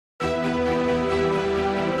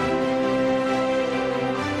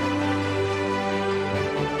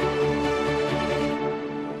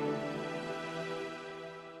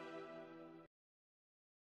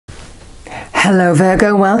Hello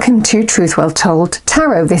Virgo, welcome to Truth Well Told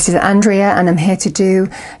Tarot. This is Andrea and I'm here to do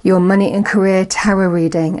your money and career tarot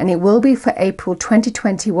reading, and it will be for April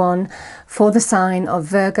 2021 for the sign of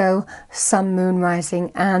Virgo, Sun, Moon,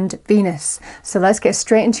 Rising and Venus. So let's get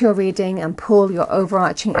straight into your reading and pull your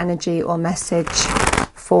overarching energy or message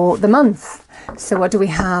for the month. So what do we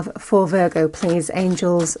have for Virgo, please?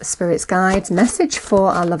 Angels, spirits, guides, message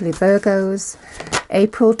for our lovely Virgos,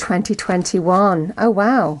 April 2021. Oh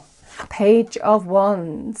wow. Page of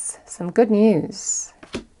Wands, some good news,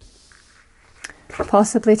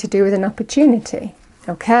 possibly to do with an opportunity.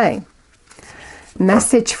 Okay,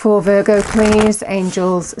 message for Virgo, please.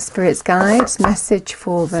 Angels, spirits, guides, message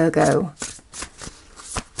for Virgo.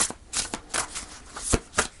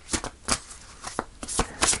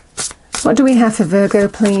 What do we have for Virgo,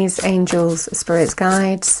 please? Angels, spirits,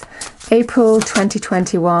 guides, April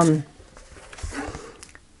 2021.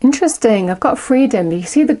 Interesting, I've got freedom. You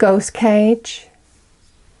see the ghost cage?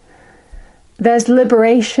 There's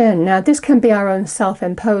liberation. Now this can be our own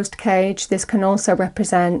self-imposed cage. This can also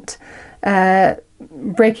represent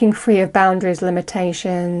breaking free of boundaries,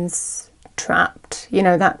 limitations, trapped, you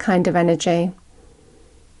know, that kind of energy.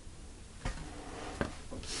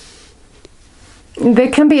 There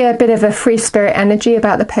can be a bit of a free spirit energy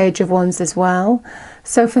about the Page of Wands as well.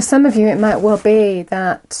 So for some of you it might well be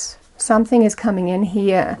that something is coming in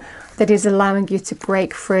here that is allowing you to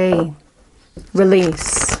break free,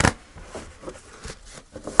 release.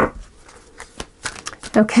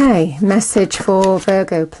 Okay, message for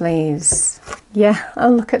Virgo, please. Yeah, oh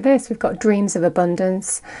look at this, we've got dreams of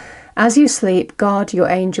abundance. As you sleep, God, your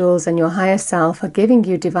angels and your higher self are giving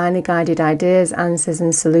you divinely guided ideas, answers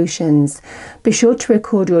and solutions. Be sure to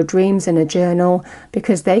record your dreams in a journal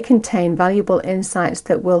because they contain valuable insights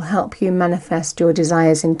that will help you manifest your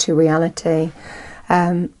desires into reality.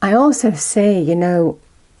 I also see, you know,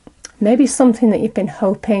 maybe something that you've been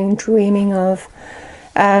hoping, dreaming of.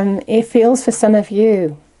 It feels for some of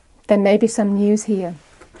you, there may be some news here.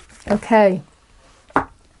 Okay.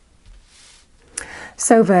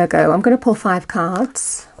 So Virgo, I'm going to pull 5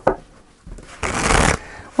 cards.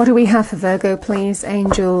 What do we have for Virgo, please?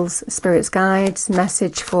 Angels, spirits, guides,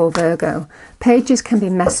 message for Virgo. Pages can be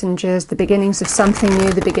messengers, the beginnings of something new,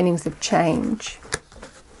 the beginnings of change.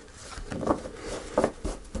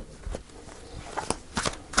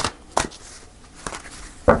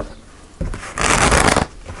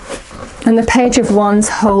 And the Page of Wands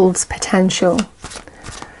holds potential.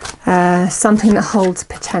 Something that holds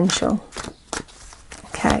potential.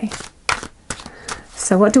 Okay,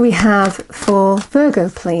 so what do we have for Virgo,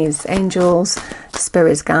 please? Angels,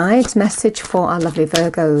 spirits, guides, message for our lovely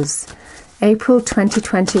Virgos. April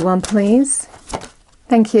 2021, please.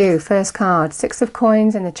 Thank you. First card, 6 of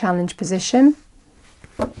coins in the challenge position.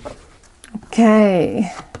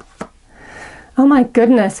 Okay. Oh my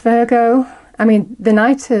goodness, Virgo. I mean, the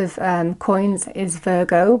Knight of Coins is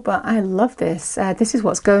Virgo, but I love this. This is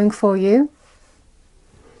what's going for you.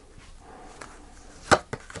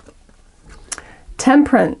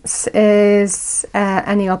 Temperance is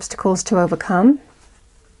any obstacles to overcome.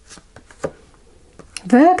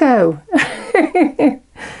 Virgo.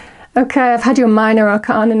 Okay, I've had your minor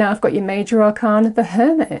arcana, now I've got your major arcana, the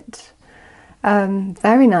Hermit.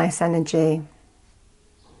 Very nice energy.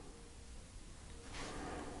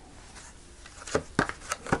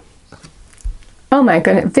 Oh my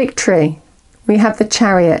goodness, victory. We have the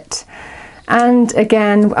Chariot. And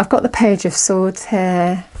again, I've got the Page of Swords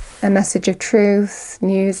here. A message of truth,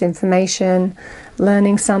 news, information,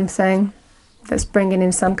 learning something that's bringing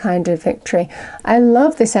in some kind of victory. I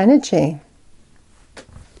love this energy.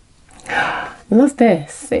 Love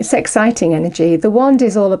this. It's exciting energy. The wand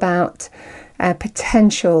is all about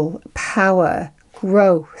potential, power,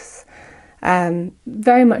 growth,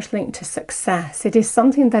 very much linked to success. It is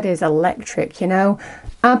something that is electric, you know,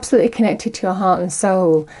 absolutely connected to your heart and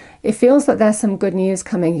soul. It feels like there's some good news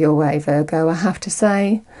coming your way, Virgo, I have to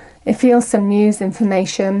say. It feels some news,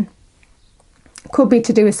 information. Could be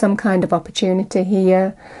to do with some kind of opportunity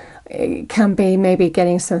here. It can be maybe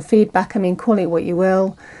getting some feedback. I mean, call it what you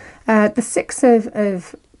will. The 6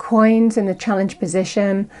 of coins in the challenge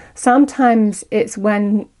position. Sometimes it's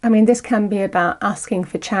when, I mean, this can be about asking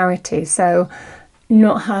for charity. So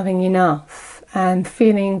not having enough and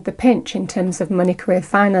feeling the pinch in terms of money, career,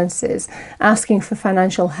 finances, asking for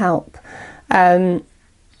financial help.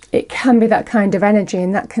 It can be that kind of energy,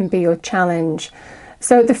 and that can be your challenge.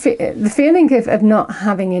 So the feeling of not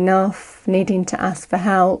having enough, needing to ask for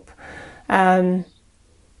help,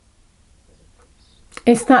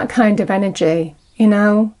 it's that kind of energy, you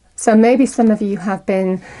know. So maybe some of you have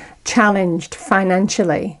been challenged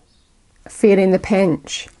financially, feeling the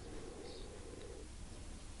pinch.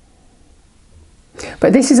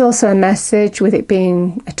 But this is also a message, with it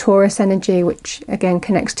being a Taurus energy, which again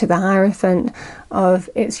connects to the Hierophant, of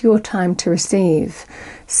it's your time to receive.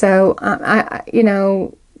 So, you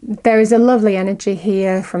know, there is a lovely energy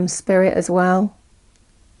here from Spirit as well.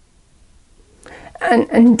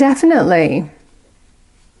 And definitely,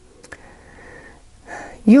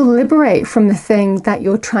 you'll liberate from the thing that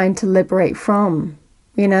you're trying to liberate from.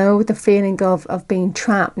 You know, the feeling of being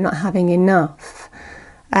trapped, not having enough.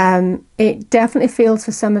 It definitely feels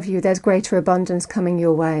for some of you there's greater abundance coming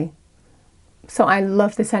your way. So I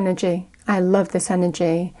love this energy. I love this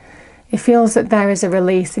energy. It feels that there is a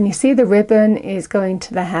release, and you see the ribbon is going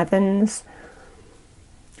to the heavens,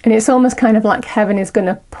 and it's almost kind of like heaven is going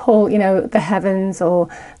to pull, you know, the heavens or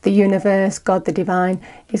the universe, God the divine,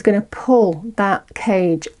 is going to pull that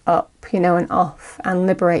cage up, you know, and off and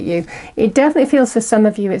liberate you. It definitely feels for some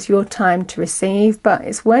of you it's your time to receive, but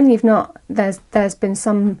it's when you've not, there's been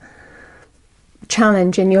some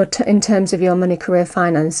challenge in your in terms of your money, career,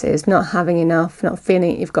 finances, not having enough, not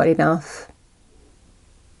feeling you've got enough.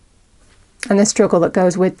 And the struggle that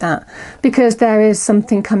goes with that, because there is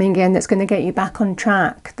something coming in that's going to get you back on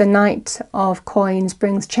track. The Knight of Coins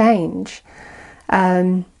brings change.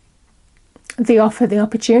 The offer, the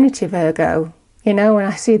opportunity, Virgo. You know, and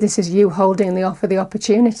I see this as you holding the offer, the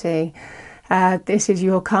opportunity. This is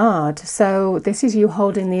your card. So this is you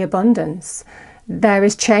holding the abundance. There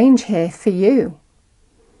is change here for you.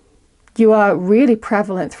 You are really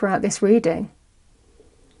prevalent throughout this reading.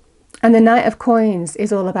 And the Knight of Coins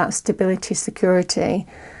is all about stability, security.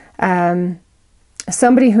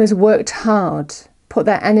 Somebody who has worked hard, put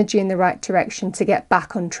their energy in the right direction to get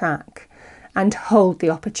back on track and hold the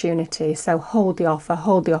opportunity. So hold the offer,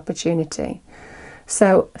 hold the opportunity.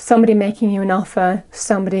 So somebody making you an offer,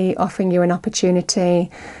 somebody offering you an opportunity,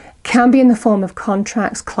 can be in the form of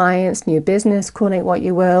contracts, clients, new business, call it what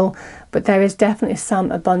you will, but there is definitely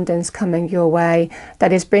some abundance coming your way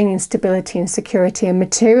that is bringing stability and security and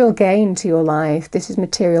material gain to your life. This is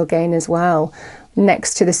material gain as well,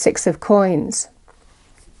 next to the Six of Coins.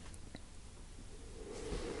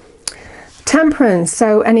 Temperance,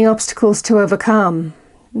 so any obstacles to overcome.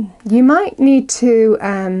 You might need to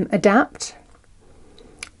adapt.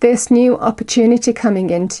 This new opportunity coming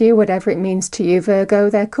into you, whatever it means to you, Virgo,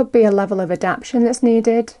 there could be a level of adaptation that's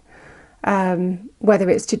needed, whether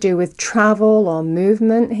it's to do with travel or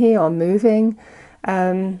movement here or moving.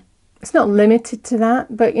 It's not limited to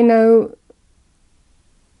that, but you know,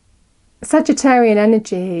 Sagittarian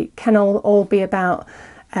energy can all be about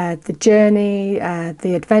the journey,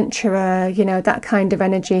 the adventurer, you know, that kind of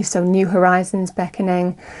energy, so new horizons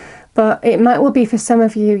beckoning. But it might well be for some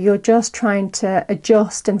of you, you're just trying to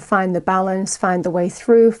adjust and find the balance, find the way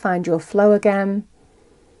through, find your flow again.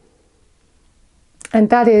 And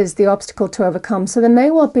that is the obstacle to overcome. So there may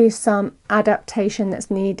well be some adaptation that's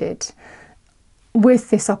needed with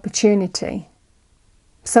this opportunity.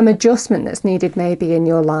 Some adjustment that's needed maybe in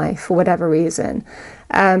your life for whatever reason.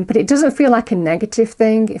 But it doesn't feel like a negative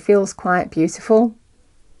thing. It feels quite beautiful.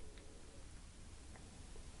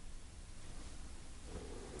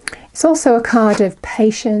 It's also a card of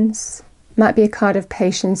patience, might be a card of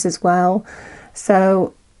patience as well.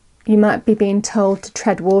 So you might be being told to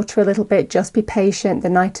tread water a little bit, just be patient. The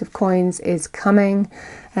Knight of Coins is coming.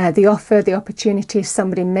 The offer, the opportunity,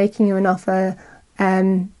 somebody making you an offer,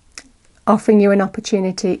 offering you an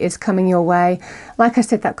opportunity is coming your way. Like I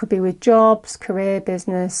said, that could be with jobs, career,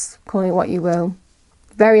 business, call it what you will.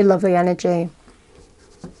 Very lovely energy.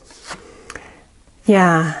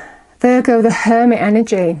 Yeah, Virgo, the Hermit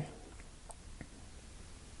energy.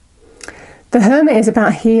 The Hermit is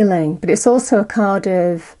about healing, but it's also a card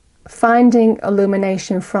of finding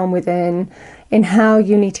illumination from within in how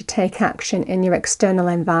you need to take action in your external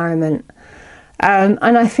environment. And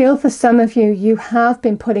I feel for some of you, you have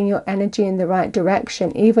been putting your energy in the right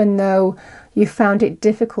direction, even though you found it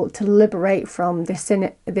difficult to liberate from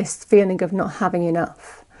this feeling of not having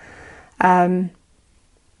enough. But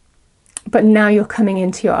now you're coming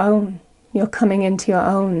into your own. You're coming into your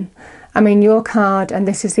own. I mean, your card, and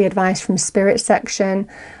this is the advice from Spirit section,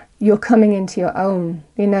 you're coming into your own.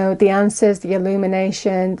 You know, the answers, the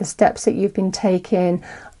illumination, the steps that you've been taking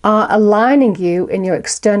are aligning you in your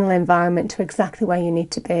external environment to exactly where you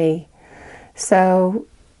need to be. So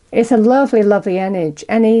it's a lovely, lovely energy.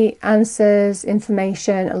 Any answers,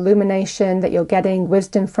 information, illumination that you're getting,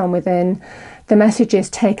 wisdom from within, the message is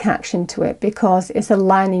take action to it, because it's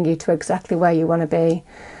aligning you to exactly where you want to be.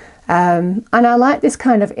 And I like this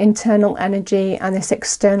kind of internal energy and this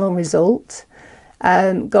external result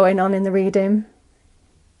going on in the reading.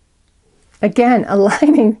 Again,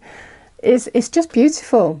 aligning, it's just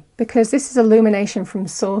beautiful, because this is illumination from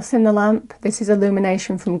source in the lamp. This is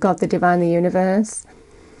illumination from God, the divine, the universe.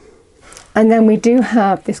 And then we do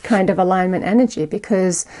have this kind of alignment energy,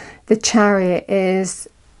 because the Chariot is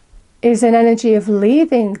an energy of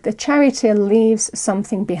leaving. The charioteer leaves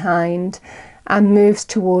something behind and moves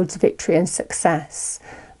towards victory and success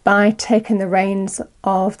by taking the reins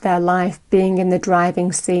of their life, being in the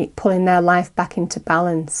driving seat, pulling their life back into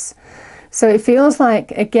balance. So it feels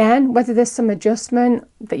like, again, whether there's some adjustment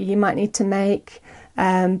that you might need to make,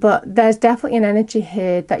 but there's definitely an energy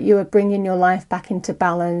here that you are bringing your life back into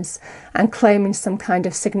balance and claiming some kind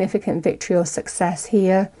of significant victory or success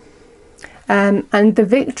here. And the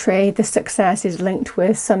victory, the success, is linked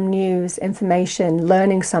with some news, information,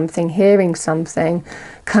 learning something, hearing something,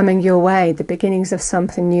 coming your way, the beginnings of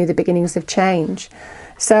something new, the beginnings of change.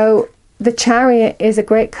 So the Chariot is a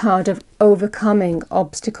great card of overcoming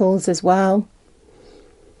obstacles as well.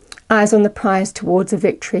 Eyes on the prize towards a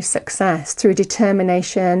victory, success, through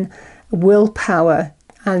determination, willpower,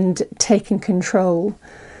 and taking control,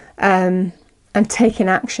 and taking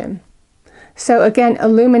action. So again,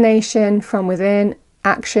 illumination from within,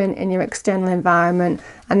 action in your external environment,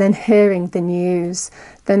 and then hearing the news,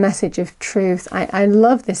 the message of truth. I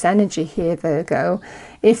love this energy here, Virgo.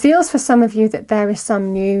 It feels for some of you that there is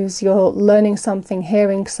some news, you're learning something,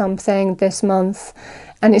 hearing something this month,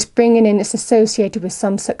 and it's associated with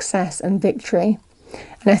some success and victory.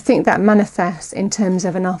 And I think that manifests in terms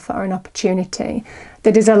of an offer or an opportunity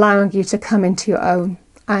that is allowing you to come into your own.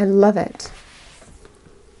 I love it.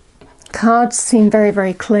 Cards seem very,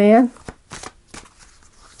 very clear.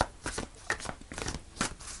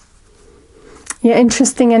 Yeah,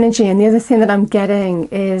 interesting energy. And the other thing that I'm getting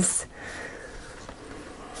is,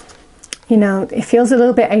 you know, it feels a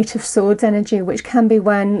little bit Eight of Swords energy, which can be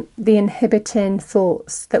when the inhibiting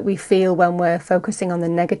thoughts that we feel when we're focusing on the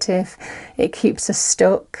negative, it keeps us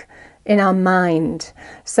stuck in our mind.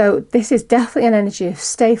 So this is definitely an energy of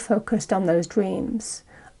stay focused on those dreams.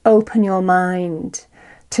 Open your mind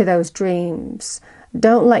to those dreams.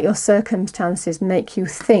 Don't let your circumstances make you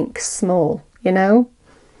think small, you know?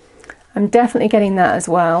 I'm definitely getting that as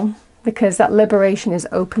well, because that liberation is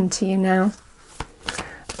open to you now.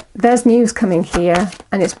 There's news coming here,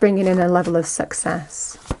 and it's bringing in a level of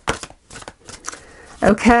success.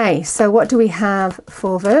 Okay, so what do we have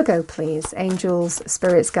for Virgo, please? Angels,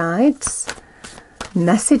 spirits, guides.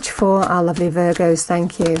 Message for our lovely Virgos,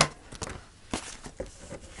 thank you.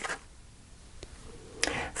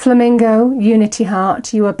 Flamingo, Unity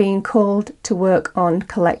Heart, you are being called to work on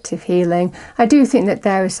collective healing. I do think that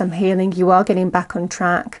there is some healing. You are getting back on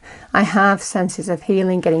track. I have senses of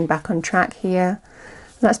healing, getting back on track here.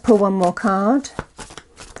 Let's pull one more card.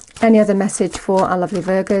 Any other message for our lovely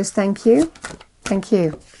Virgos? Thank you. Thank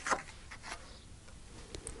you.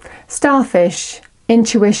 Starfish,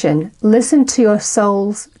 intuition. Listen to your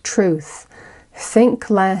soul's truth. Think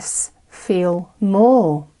less, feel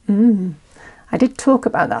more. I did talk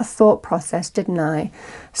about that thought process, didn't I?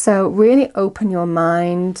 So really open your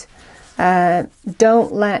mind.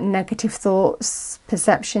 Don't let negative thoughts,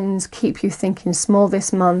 perceptions keep you thinking small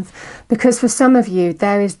this month, because for some of you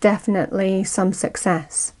there is definitely some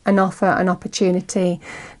success, an offer, an opportunity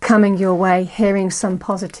coming your way, hearing some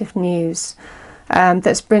positive news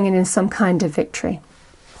that's bringing in some kind of victory.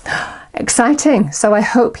 Exciting. So I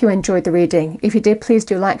hope you enjoyed the reading. If you did, please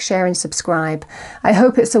do like, share and subscribe. I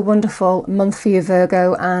hope it's a wonderful month for you,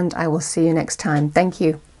 Virgo, and I will see you next time. Thank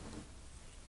you.